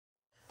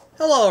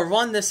Hello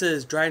everyone, this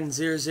is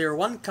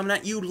Dryden001 coming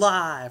at you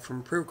live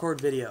from a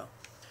pre-record video.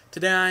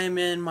 Today I am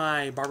in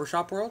my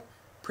barbershop world,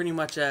 pretty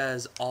much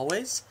as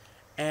always,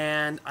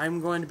 and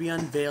I'm going to be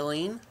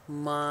unveiling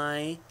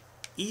my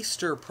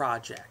Easter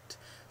project.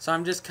 So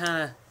I'm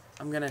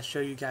going to show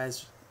you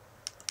guys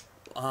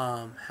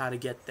how to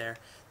get there.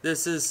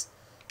 This is,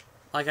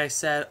 like I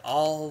said,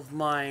 all of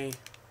my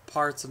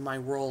parts of my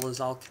world is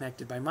all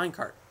connected by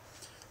minecart.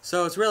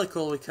 So it's really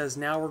cool because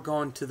now we're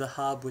going to the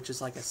hub, which is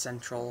like a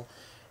central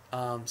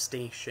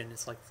station.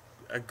 It's like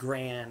a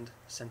grand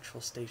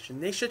central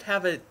station. They should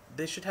have a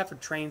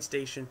train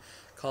station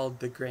called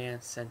the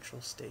Grand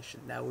Central Station.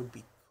 That would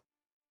be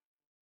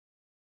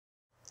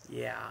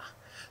yeah.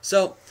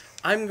 So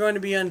I'm going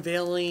to be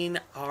unveiling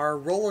our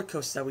roller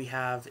coaster that we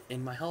have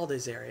in my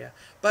holidays area.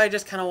 But I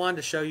just kind of wanted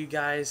to show you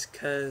guys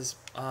because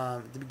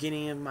at the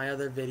beginning of my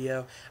other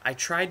video, I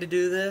tried to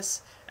do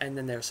this and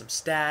then there was some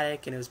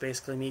static and it was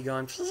basically me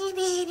going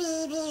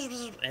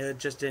and it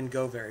just didn't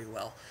go very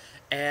well.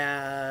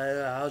 And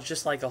I was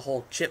just like a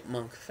whole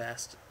chipmunk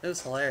fest. It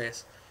was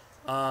hilarious.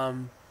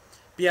 But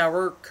yeah,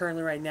 we're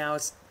currently right now,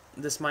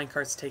 this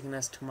minecart's taking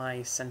us to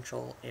my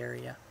central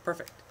area.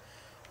 Perfect.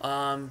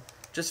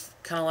 Just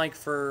kind of like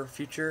for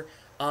future,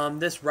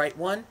 this right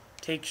one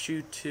takes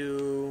you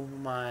to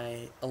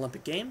my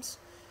Olympic Games.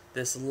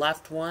 This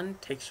left one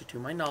takes you to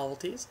my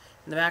novelties.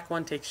 And the back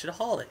one takes you to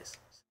holidays.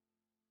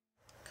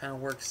 Kind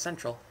of works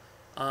central.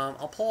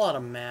 I'll pull out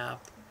a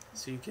map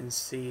so you can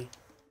see.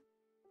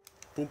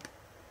 Boop.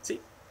 See?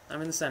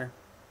 I'm in the center.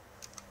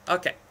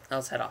 Okay, now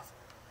let's head off.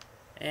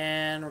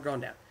 And we're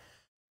going down.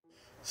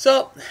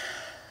 So,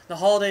 the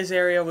holidays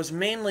area was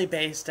mainly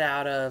based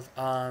out of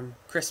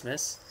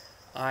Christmas.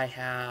 I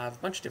have a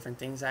bunch of different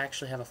things. I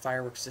actually have a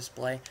fireworks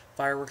display.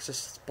 Fireworks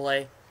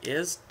display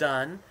is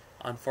done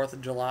on 4th of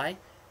July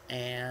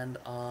and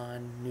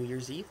on New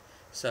Year's Eve.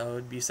 So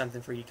it'd be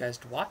something for you guys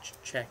to watch.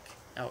 Check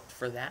out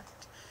for that.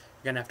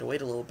 You're going to have to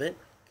wait a little bit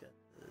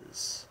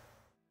because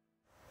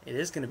it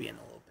is going to be in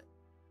a little bit.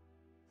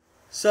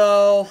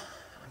 So,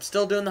 I'm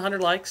still doing the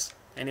 100 likes.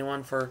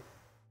 Anyone for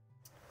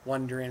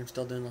wondering, I'm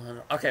still doing the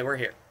 100. Okay, we're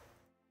here.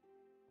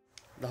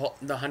 The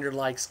 100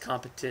 likes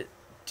competition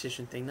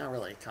thing, not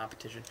really a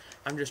competition.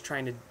 I'm just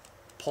trying to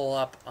pull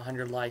up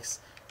 100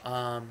 likes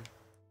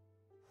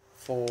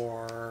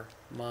for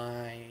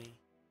my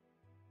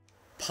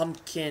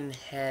pumpkin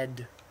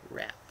head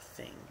wrap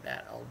thing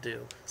that I'll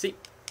do. See,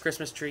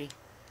 Christmas tree,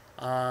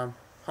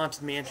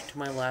 Haunted Mansion to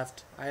my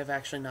left. I have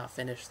actually not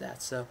finished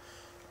that, so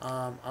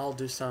I'll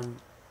do some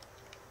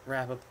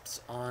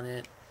wrap-ups on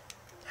it.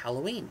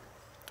 Halloween,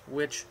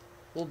 which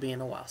will be in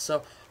a while.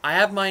 So I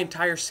have my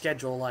entire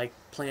schedule like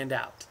planned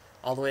out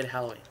all the way to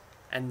Halloween,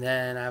 and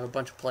then I have a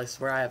bunch of places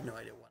where I have no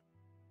idea what.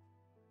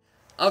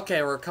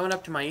 Okay, we're coming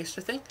up to my Easter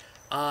thing.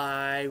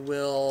 I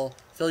will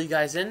fill you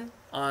guys in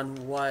on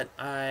what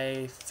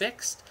I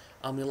fixed.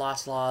 We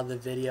lost a lot of the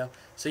video,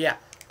 so yeah.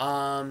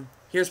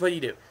 Here's what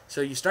you do.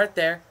 So you start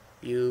there.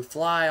 You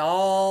fly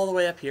all the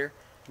way up here.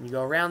 And you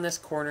go around this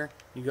corner,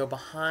 you go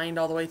behind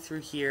all the way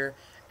through here,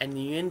 and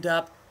you end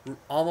up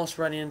almost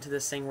running into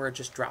this thing where it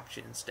just drops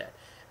you instead.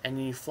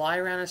 And you fly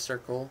around a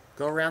circle,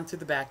 go around through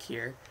the back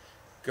here,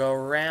 go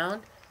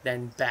around,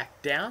 then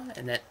back down,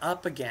 and then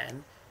up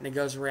again, and it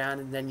goes around,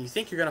 and then you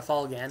think you're going to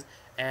fall again,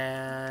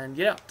 and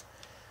you don't.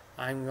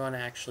 I'm going to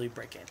actually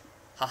break in.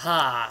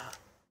 Haha!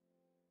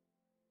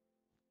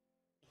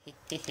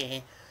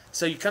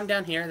 So you come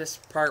down here, this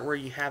part where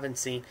you haven't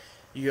seen,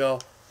 you go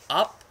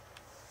up,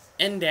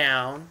 and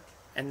down,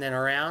 and then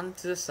around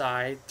to the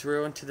side,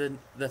 through into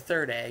the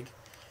third egg,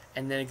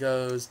 and then it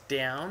goes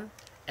down,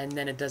 and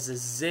then it does a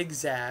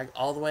zigzag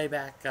all the way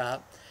back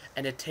up,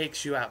 and it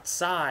takes you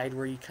outside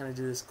where you kind of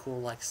do this cool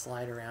like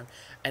slide around,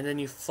 and then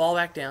you fall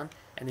back down,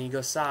 and then you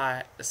go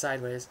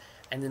sideways,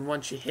 and then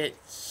once you hit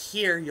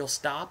here, you'll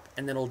stop,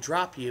 and then it'll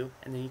drop you,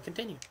 and then you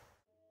continue.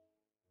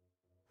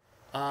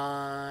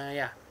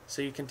 Yeah,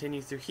 so you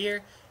continue through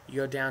here, you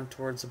go down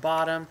towards the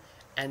bottom,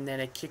 and then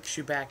it kicks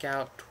you back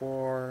out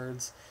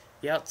towards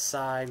the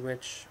outside,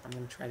 which I'm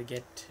going to try to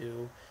get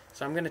to.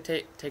 So I'm going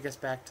to take us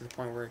back to the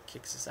point where it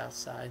kicks us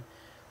outside.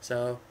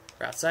 So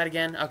we're outside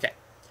again. Okay.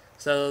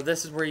 So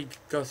this is where you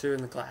go through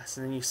in the glass.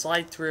 And then you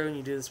slide through and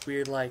you do this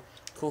weird, like,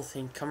 cool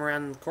thing. Come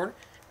around in the corner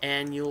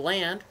and you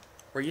land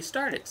where you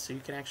started. So you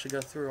can actually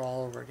go through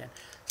all over again.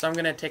 So I'm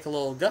going to take a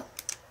little go.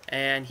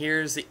 And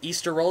here's the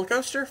Easter roller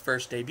coaster.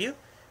 First debut.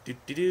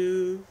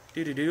 Do-do-do.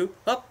 Do-do-do.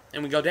 Up.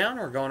 And we go down.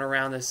 We're going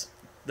around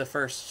the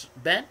first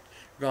bend.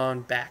 We're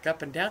going back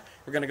up and down.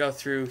 We're going to go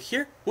through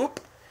here.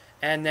 Whoop.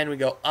 And then we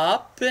go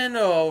up and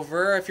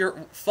over. If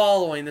you're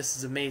following, this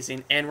is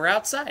amazing. And we're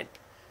outside.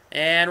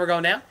 And we're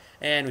going down.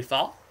 And we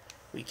fall.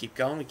 We keep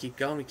going. We keep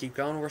going. We keep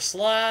going. We're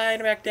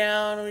sliding back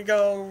down. And we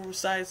go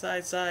side,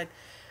 side, side.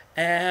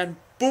 And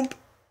boom.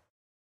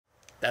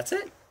 That's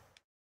it.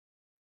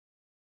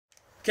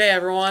 Okay,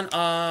 everyone.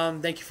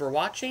 Thank you for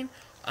watching.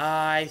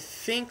 I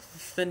think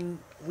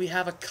we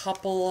have a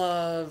couple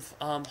of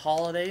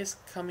holidays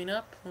coming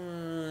up,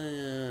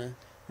 more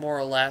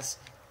or less.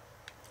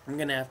 I'm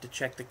going to have to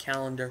check the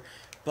calendar,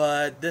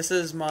 But this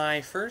is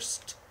my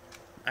first,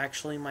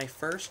 actually my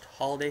first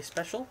holiday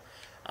special.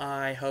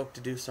 I hope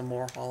to do some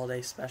more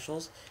holiday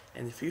specials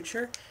in the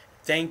future.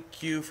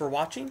 Thank you for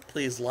watching.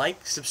 Please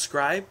like,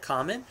 subscribe,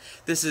 comment.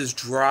 This is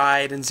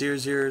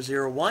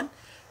Dryden0001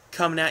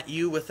 coming at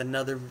you with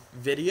another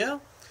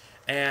video.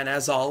 And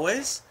as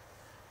always,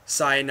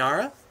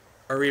 sayonara,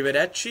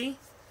 arrivederci,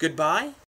 goodbye.